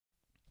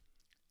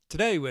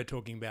Today we're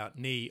talking about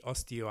knee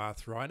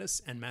osteoarthritis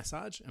and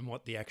massage and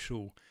what the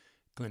actual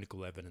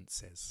clinical evidence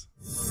says.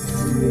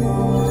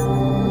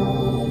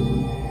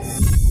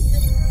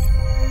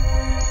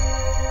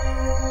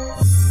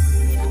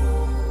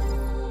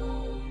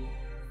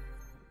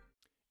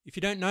 If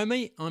you don't know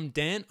me, I'm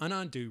Dan and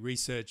I do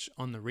research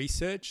on the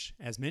research.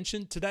 As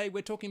mentioned, today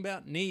we're talking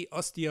about knee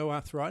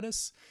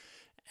osteoarthritis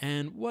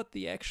and what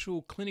the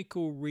actual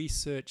clinical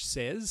research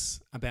says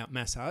about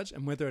massage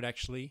and whether it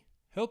actually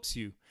helps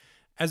you.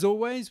 As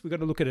always, we've got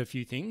to look at a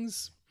few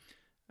things.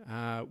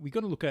 We've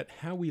got to look at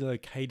how we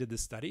located the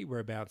study,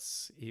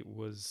 whereabouts it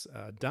was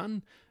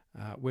done,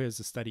 where's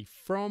the study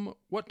from,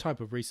 what type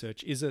of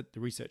research is it, the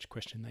research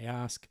question they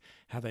ask,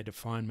 how they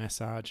define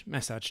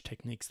massage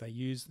techniques they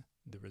use,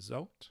 the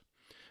result,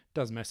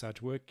 does massage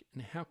work,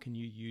 and how can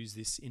you use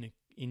this in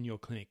your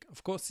clinic.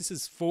 Of course, this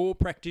is for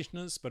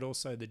practitioners, but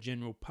also the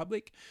general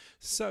public.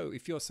 So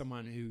if you're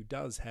someone who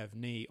does have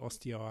knee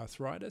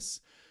osteoarthritis,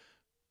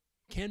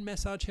 can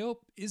massage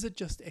help? Is it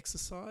just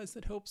exercise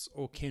that helps,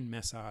 or can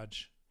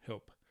massage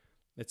help?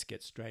 Let's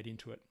get straight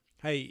into it.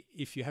 Hey,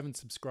 if you haven't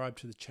subscribed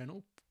to the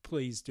channel,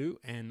 please do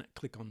and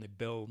click on the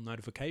bell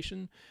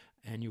notification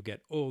and you'll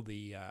get all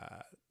the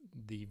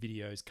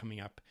videos coming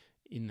up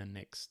in the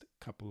next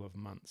couple of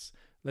months.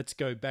 Let's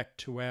go back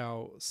to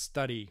our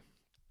study.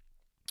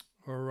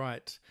 All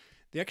right.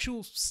 The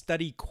actual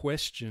study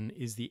question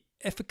is the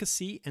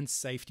efficacy and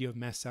safety of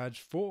massage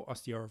for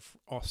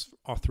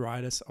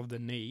osteoarthritis of the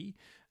knee,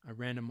 a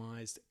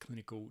randomized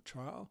clinical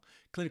trial.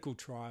 Clinical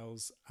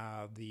trials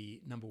are the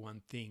number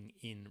one thing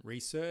in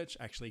research.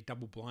 Actually,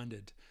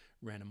 double-blinded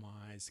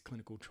randomized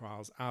clinical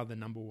trials are the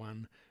number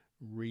one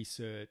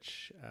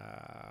research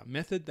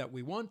method that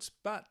we want,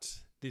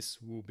 but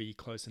this will be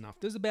close enough.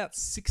 There's about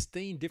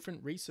 16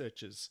 different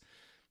researchers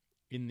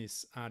in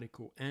this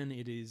article, and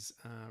it is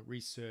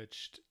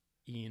researched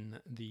in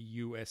the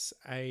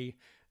USA,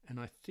 and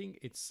I think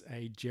it's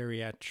a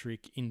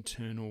geriatric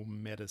internal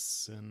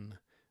medicine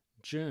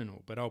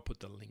journal, but I'll put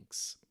the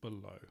links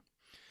below.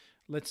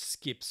 Let's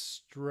skip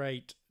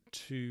straight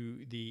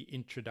to the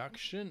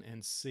introduction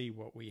and see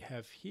what we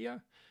have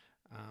here.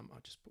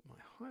 I'll just put my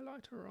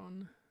highlighter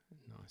on,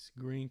 nice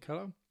green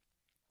color.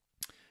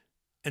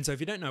 And so if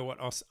you don't know what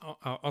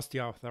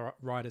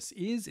osteoarthritis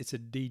is, it's a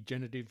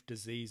degenerative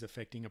disease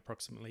affecting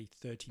approximately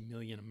 30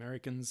 million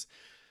Americans.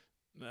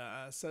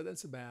 So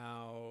that's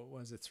about,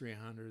 what is it,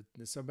 300?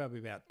 So probably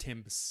about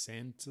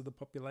 10% of the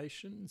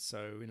population.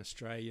 So in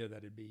Australia,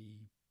 that'd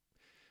be,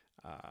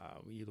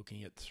 you're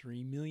looking at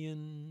 3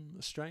 million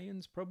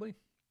Australians probably.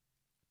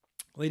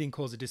 Leading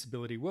cause of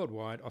disability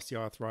worldwide,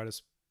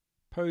 osteoarthritis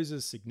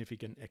poses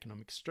significant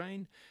economic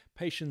strain.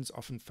 Patients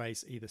often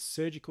face either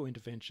surgical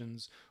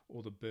interventions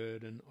or the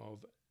burden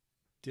of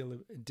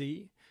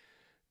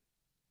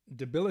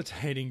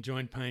debilitating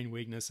joint pain,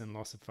 weakness, and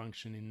loss of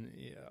function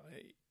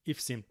if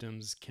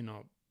symptoms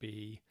cannot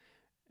be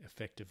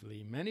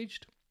effectively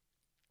managed.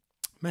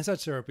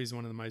 Massage therapy is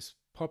one of the most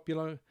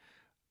popular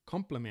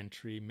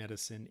complementary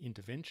medicine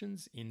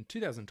interventions. In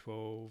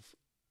 2012,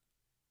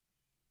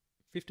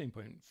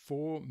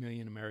 15.4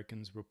 million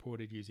Americans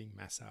reported using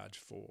massage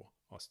for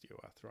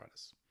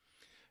osteoarthritis.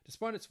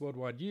 Despite its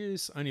worldwide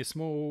use, only a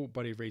small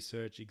body of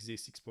research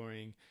exists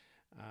exploring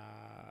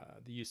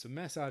the use of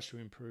massage to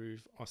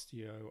improve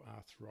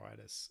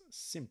osteoarthritis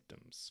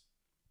symptoms.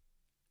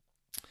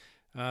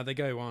 They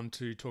go on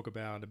to talk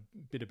about a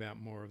bit about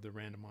more of the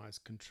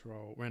randomized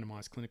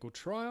clinical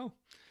trial,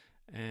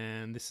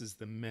 and this is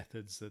the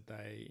methods that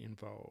they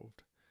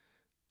involved.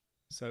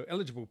 So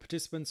eligible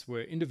participants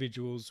were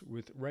individuals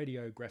with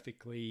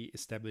radiographically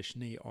established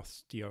knee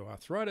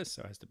osteoarthritis,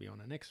 so it has to be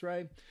on an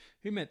X-ray,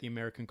 who met the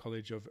American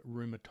College of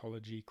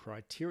Rheumatology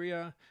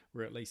criteria,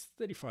 were at least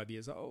 35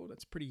 years old.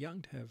 That's pretty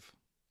young to have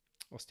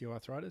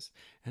osteoarthritis,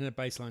 and a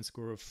baseline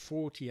score of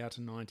 40 out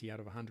of 90 out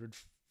of 100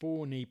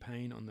 for knee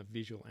pain on the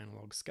visual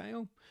analog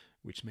scale,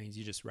 which means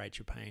you just rate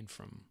your pain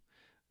from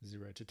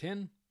 0 to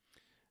 10.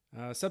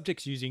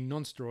 Subjects using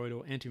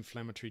non-steroidal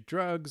anti-inflammatory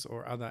drugs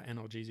or other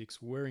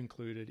analgesics were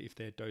included if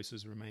their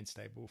doses remained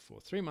stable for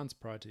 3 months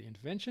prior to the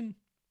intervention.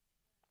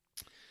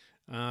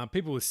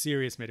 People with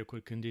serious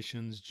medical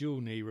conditions, dual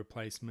knee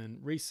replacement,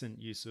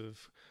 recent use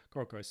of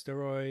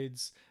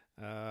corticosteroids,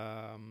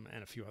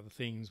 and a few other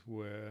things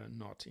were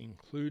not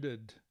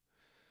included.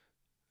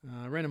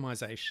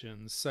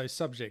 Randomizations. So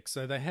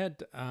they had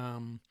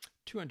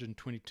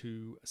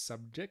 222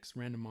 subjects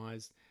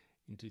randomized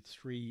into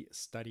 3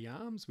 study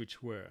arms,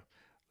 which were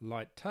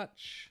light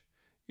touch,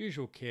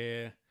 usual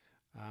care,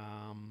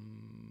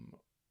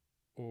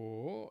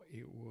 or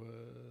it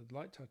was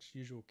light touch,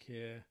 usual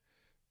care,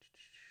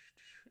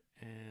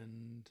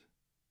 and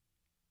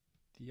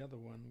the other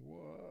one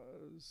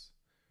was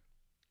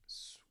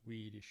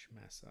Swedish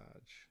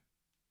massage.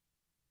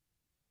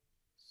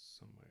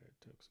 Somewhere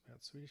it talks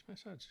about Swedish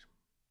massage.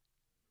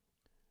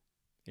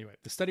 Anyway,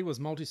 the study was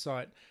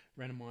multi-site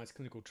randomized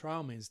clinical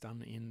trial, means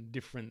done in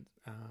different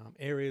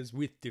areas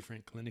with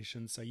different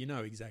clinicians, so you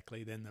know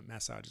exactly then that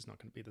massage is not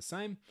going to be the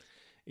same.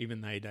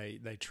 even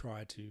they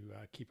try to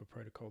keep a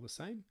protocol the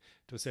same,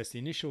 to assess the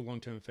initial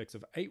long-term effects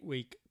of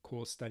 8-week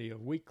course study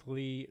of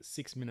weekly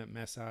 6-minute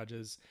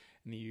massages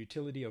and the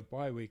utility of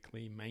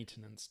bi-weekly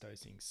maintenance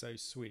dosing. So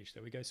Swedish,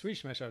 there we go.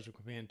 Swedish massage will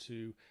compare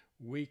to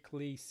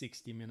weekly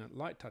 60-minute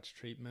light touch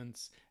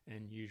treatments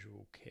and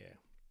usual care.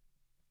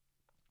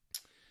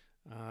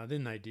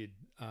 Then they did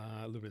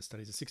a little bit of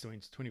studies of 16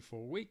 to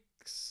 24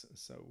 weeks.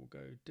 So we'll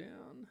go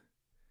down.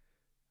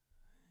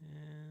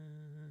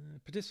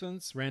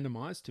 Participants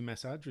randomized to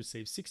massage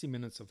received 60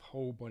 minutes of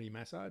whole body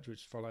massage,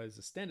 which follows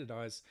the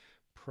standardized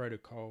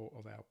protocol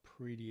of our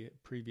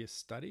previous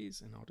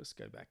studies. And I'll just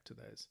go back to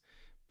those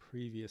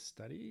previous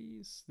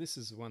studies. This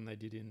is the one they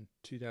did in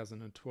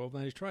 2012.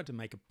 They tried to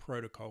make a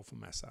protocol for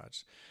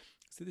massage.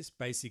 So this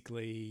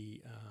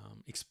basically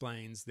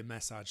explains the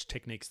massage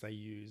techniques they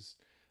use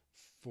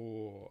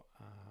for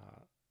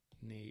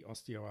knee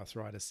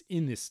osteoarthritis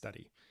in this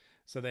study.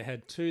 So they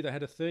had two. They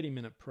had a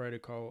 30-minute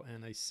protocol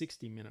and a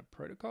 60-minute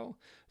protocol.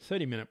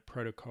 30-minute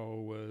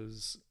protocol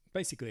was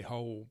basically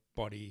whole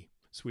body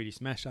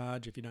Swedish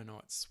massage. If you don't know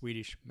what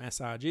Swedish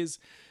massage is,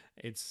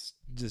 it's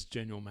just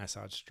general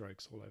massage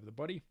strokes all over the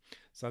body.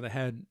 So they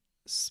had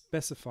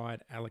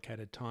specified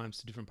allocated times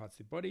to different parts of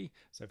the body.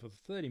 So for the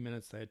 30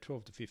 minutes, they had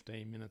 12 to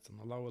 15 minutes on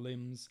the lower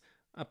limbs,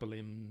 upper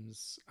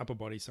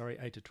body,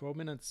 8 to 12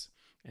 minutes,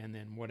 and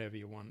then whatever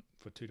you want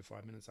for 2 to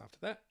 5 minutes after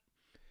that.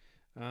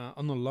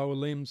 On the lower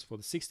limbs for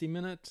the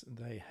 60-minute,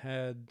 they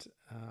had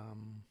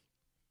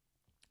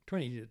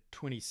 20 to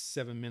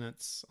 27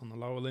 minutes on the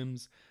lower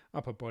limbs,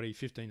 upper body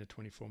 15 to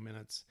 24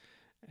 minutes,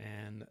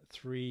 and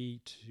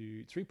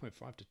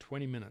 3.5 to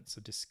 20 minutes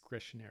are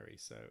discretionary.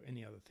 So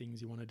any other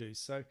things you want to do.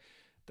 So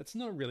that's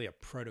not really a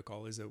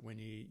protocol, is it, when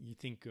you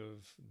think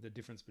of the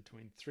difference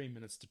between 3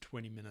 minutes to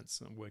 20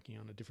 minutes working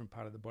on a different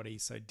part of the body.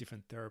 So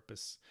different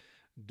therapists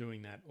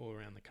doing that all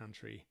around the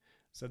country.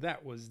 So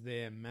that was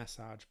their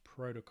massage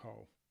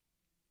protocol.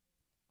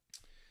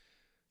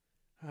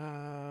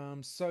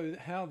 So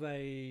how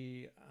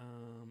they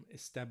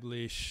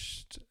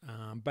established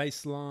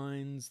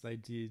baselines, they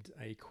did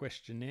a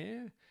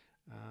questionnaire,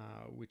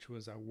 which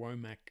was a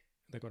WOMAC.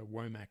 They got a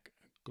WOMAC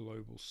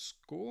global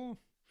score.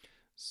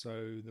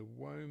 So the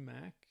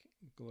WOMAC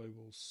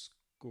global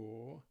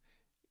score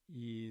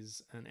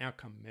is an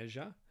outcome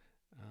measure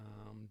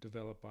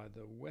developed by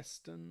the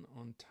Western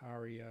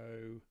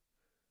Ontario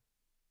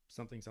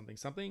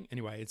something.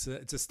 Anyway, it's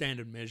a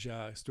standard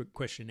measure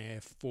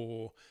questionnaire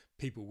for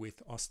people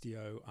with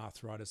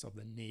osteoarthritis of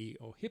the knee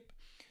or hip.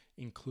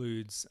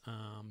 Includes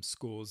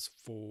scores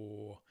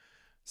for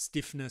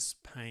stiffness,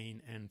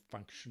 pain, and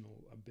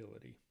functional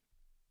ability.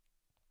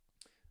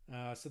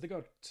 So they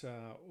got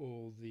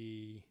all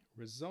the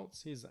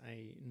results. Here's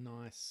a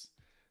nice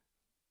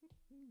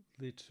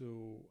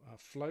little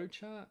flow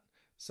chart.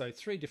 So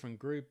 3 different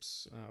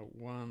groups,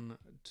 1,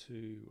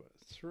 2,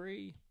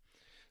 3.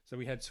 So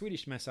we had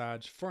Swedish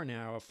massage for an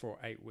hour for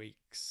 8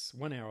 weeks,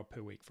 1 hour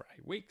per week for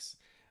 8 weeks.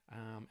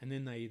 And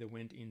then they either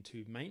went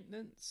into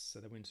maintenance. So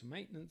they went to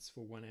maintenance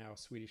for 1 hour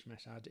Swedish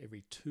massage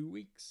every 2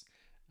 weeks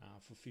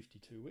for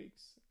 52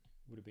 weeks.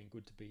 Would have been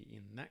good to be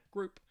in that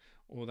group.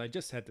 Or they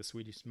just had the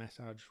Swedish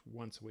massage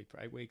once a week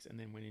for 8 weeks and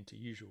then went into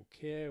usual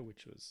care,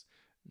 which was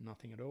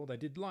nothing at all. They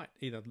did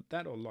either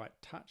that or light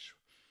touch,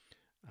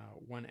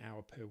 1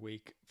 hour per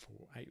week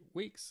for 8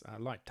 weeks.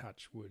 Light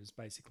touch was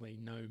basically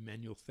no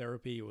manual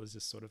therapy. It was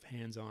just sort of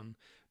hands-on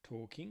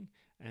talking.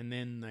 And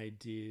then they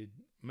did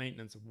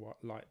maintenance of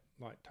light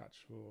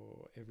touch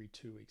for every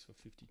 2 weeks for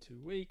 52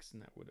 weeks,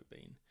 and that would have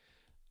been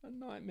a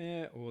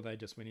nightmare. Or they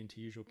just went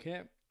into usual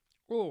care,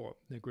 or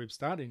the group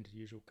started into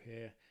usual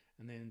care,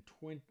 and then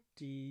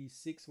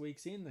 26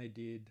 weeks in, they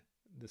did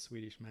the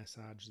Swedish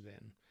massage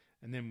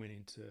and then went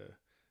into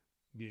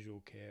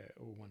usual care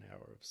or 1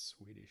 hour of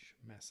Swedish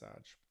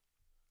massage.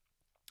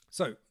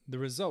 So the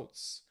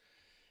results,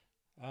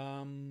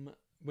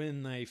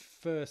 when they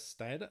first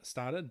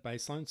started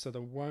baseline, so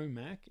the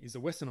WOMAC is the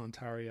Western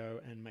Ontario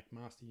and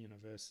McMaster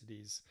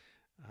University's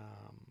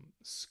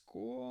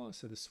score.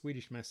 So the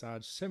Swedish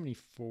massage,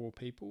 74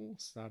 people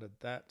started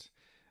that.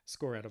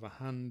 Score out of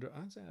 100,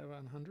 I say out of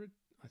 100,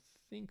 I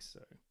think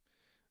so.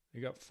 They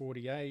got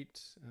 48,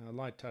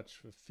 light touch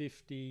for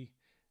 50,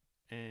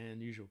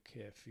 and usual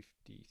care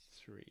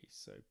 53.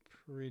 So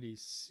pretty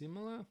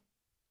similar.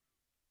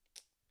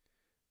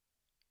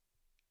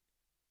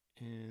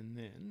 And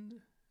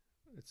then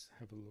let's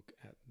have a look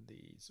at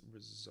these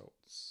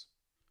results.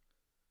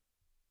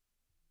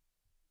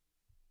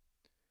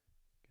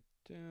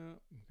 Get down.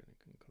 I'm going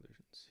to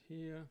conclusions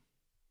here.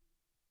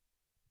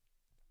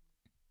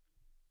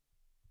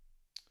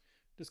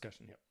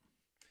 Discussion here.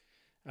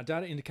 Our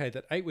data indicate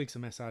that 8 weeks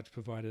of massage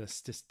provided a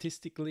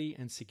statistically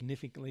and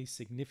significantly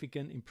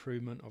significant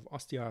improvement of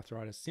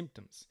osteoarthritis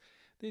symptoms.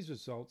 These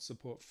results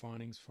support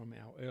findings from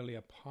our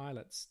earlier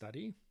pilot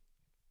study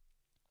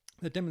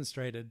that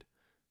demonstrated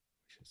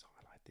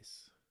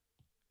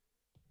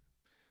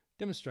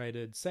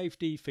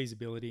safety,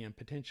 feasibility, and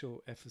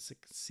potential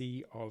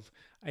efficacy of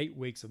 8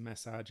 weeks of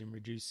massage in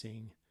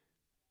reducing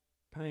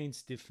pain,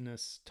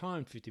 stiffness,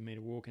 timed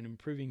 50-meter walk, and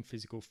improving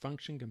physical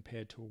function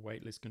compared to a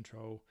weightless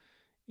control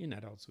in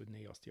adults with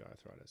knee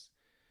osteoarthritis.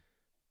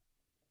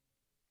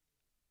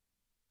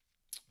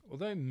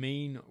 Although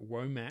mean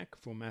WOMAC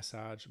for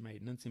massage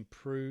maintenance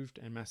improved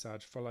and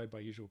massage followed by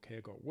usual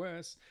care got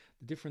worse,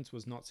 the difference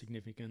was not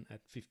significant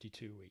at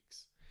 52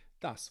 weeks.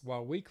 Thus,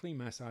 while weekly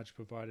massage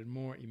provided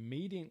more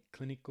immediate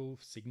clinical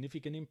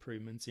significant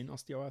improvements in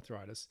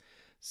osteoarthritis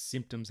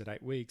symptoms at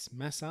 8 weeks,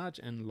 massage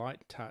and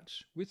light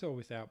touch with or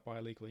without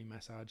biweekly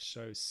massage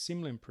show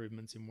similar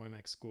improvements in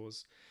WOMAC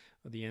scores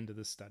at the end of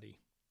the study.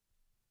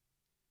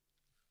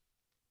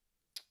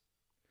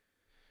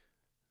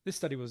 This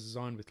study was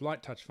designed with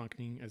light touch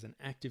functioning as an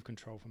active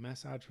control for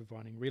massage,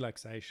 providing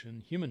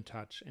relaxation, human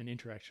touch, and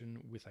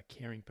interaction with a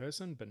caring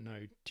person, but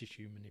no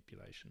tissue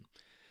manipulation.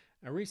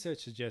 Our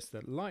research suggests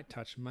that light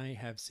touch may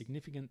have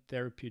significant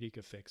therapeutic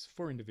effects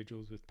for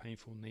individuals with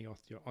painful knee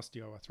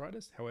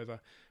osteoarthritis.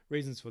 However,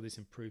 reasons for this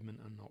improvement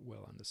are not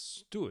well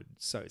understood.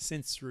 So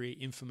sensory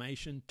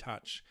information,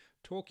 touch,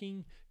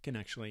 talking can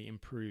actually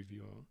improve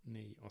your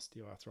knee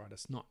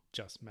osteoarthritis, not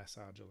just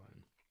massage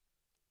alone.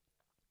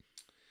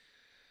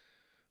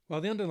 While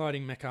the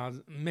underlying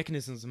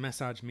mechanisms of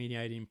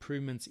massage-mediated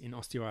improvements in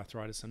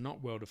osteoarthritis are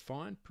not well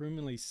defined,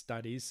 preliminary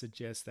studies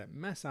suggest that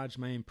massage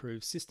may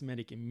improve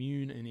systemic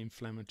immune and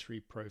inflammatory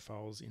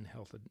profiles in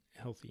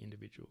healthy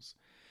individuals.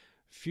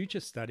 Future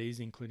studies,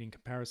 including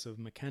comparison of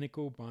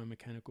mechanical,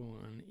 biomechanical,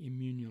 and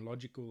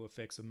immunological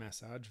effects of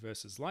massage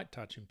versus light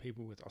touch in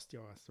people with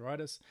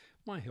osteoarthritis,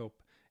 might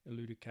help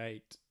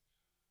elucidate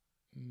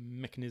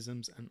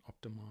mechanisms and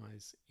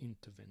optimize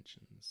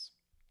interventions.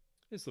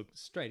 Let's look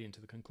straight into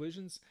the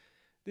conclusions.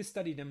 This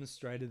study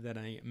demonstrated that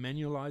a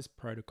manualized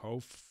protocol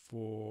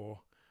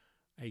for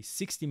a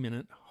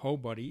 60-minute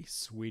whole-body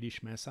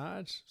Swedish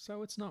massage,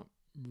 so it's not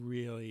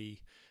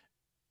really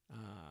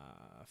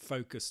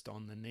focused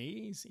on the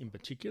knees in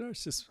particular,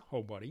 it's just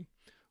whole body,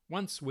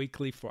 once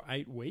weekly for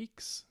 8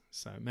 weeks,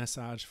 so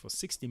massage for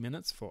 60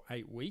 minutes for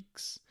 8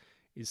 weeks,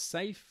 is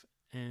safe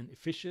and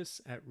efficacious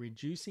at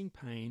reducing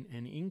pain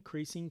and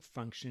increasing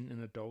function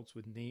in adults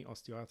with knee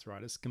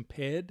osteoarthritis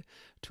compared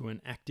to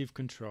an active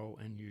control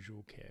and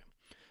usual care.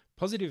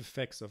 Positive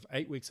effects of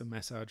 8 weeks of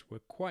massage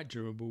were quite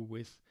durable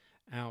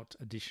without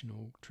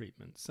additional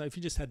treatment. So if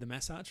you just had the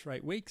massage for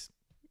 8 weeks,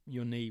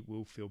 your knee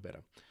will feel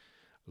better.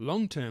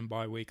 Long-term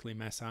bi-weekly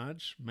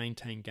massage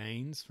maintained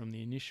gains from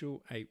the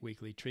initial 8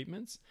 weekly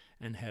treatments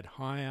and had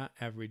higher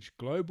average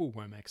global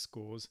WOMAC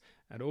scores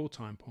at all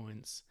time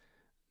points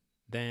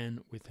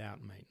than without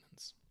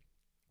maintenance.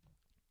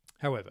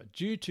 However,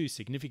 due to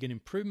significant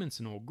improvements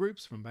in all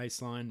groups from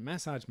baseline,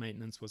 massage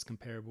maintenance was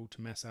comparable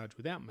to massage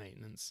without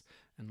maintenance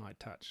and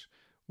light touch,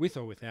 with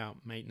or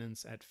without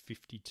maintenance at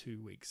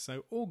 52 weeks.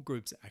 So all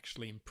groups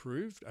actually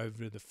improved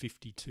over the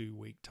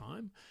 52-week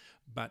time,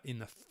 but in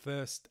the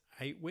first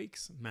 8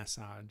 weeks,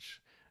 massage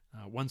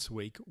once a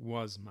week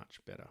was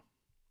much better.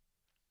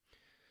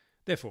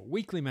 Therefore,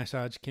 weekly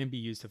massage can be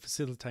used to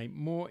facilitate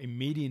more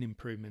immediate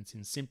improvements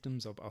in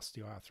symptoms of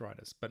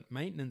osteoarthritis, but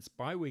maintenance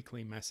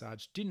bi-weekly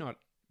massage did not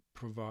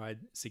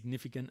provide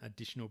significant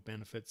additional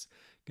benefits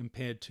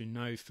compared to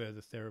no further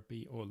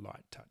therapy or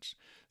light touch.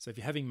 So if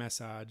you're having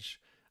massage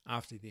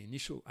after the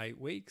initial 8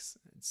 weeks,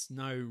 it's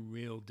no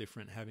real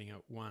different having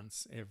it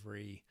once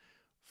every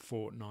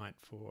fortnight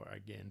for,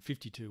 again,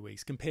 52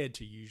 weeks compared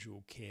to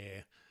usual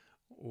care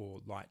or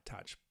light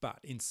touch. But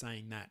in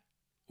saying that,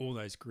 all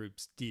those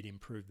groups did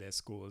improve their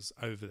scores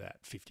over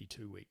that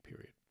 52-week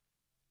period.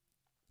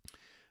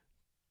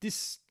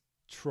 This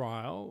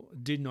trial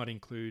did not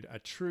include a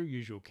true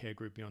usual care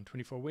group beyond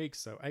 24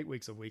 weeks, so 8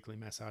 weeks of weekly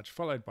massage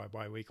followed by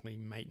bi-weekly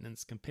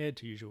maintenance compared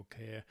to usual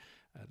care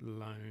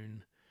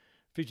alone.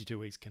 52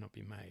 weeks cannot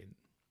be made.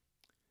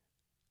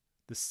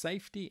 The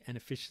safety and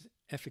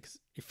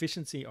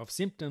efficiency of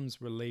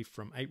symptoms relief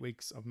from 8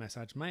 weeks of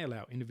massage may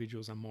allow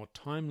individuals a more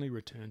timely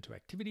return to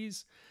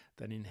activities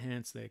that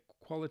enhance their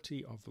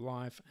quality of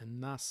life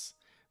and thus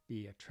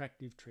be an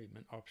attractive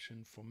treatment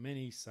option for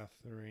many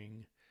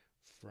suffering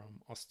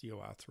from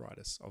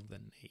osteoarthritis of the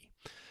knee.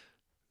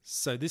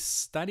 So this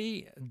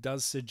study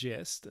does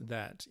suggest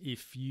that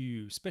if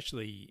you,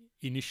 especially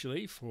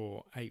initially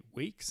for 8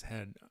 weeks,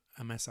 had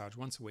a massage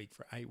once a week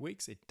for 8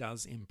 weeks, it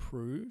does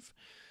improve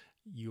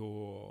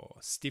your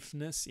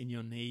stiffness in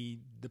your knee,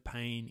 the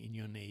pain in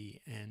your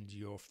knee, and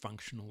your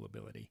functional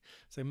ability.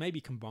 So maybe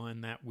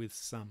combine that with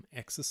some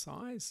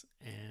exercise,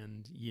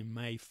 and you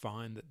may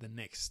find that the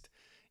next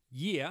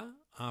year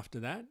after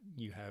that,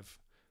 you have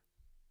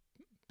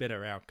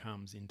better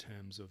outcomes in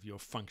terms of your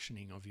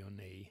functioning of your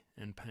knee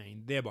and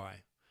pain,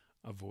 thereby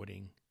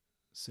avoiding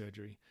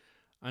surgery.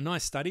 A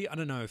nice study. I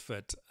don't know if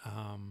it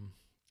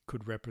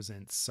could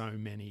represent so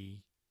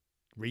many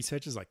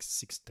researchers, like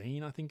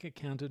 16, I think it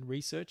counted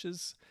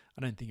researchers.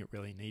 I don't think it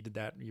really needed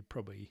that. You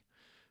probably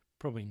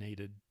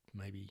needed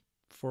maybe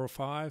 4 or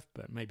 5,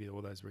 but maybe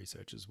all those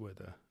researchers were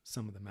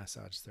some of the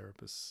massage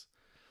therapists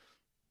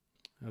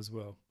as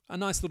well. A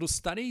nice little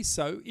study.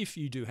 So if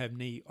you do have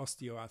knee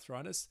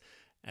osteoarthritis,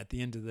 at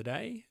the end of the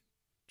day,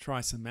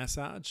 try some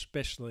massage,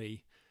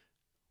 especially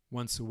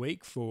once a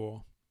week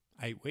for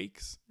 8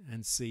 weeks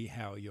and see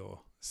how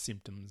your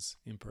symptoms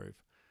improve.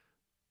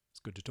 It's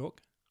good to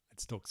talk.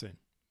 Let's talk soon.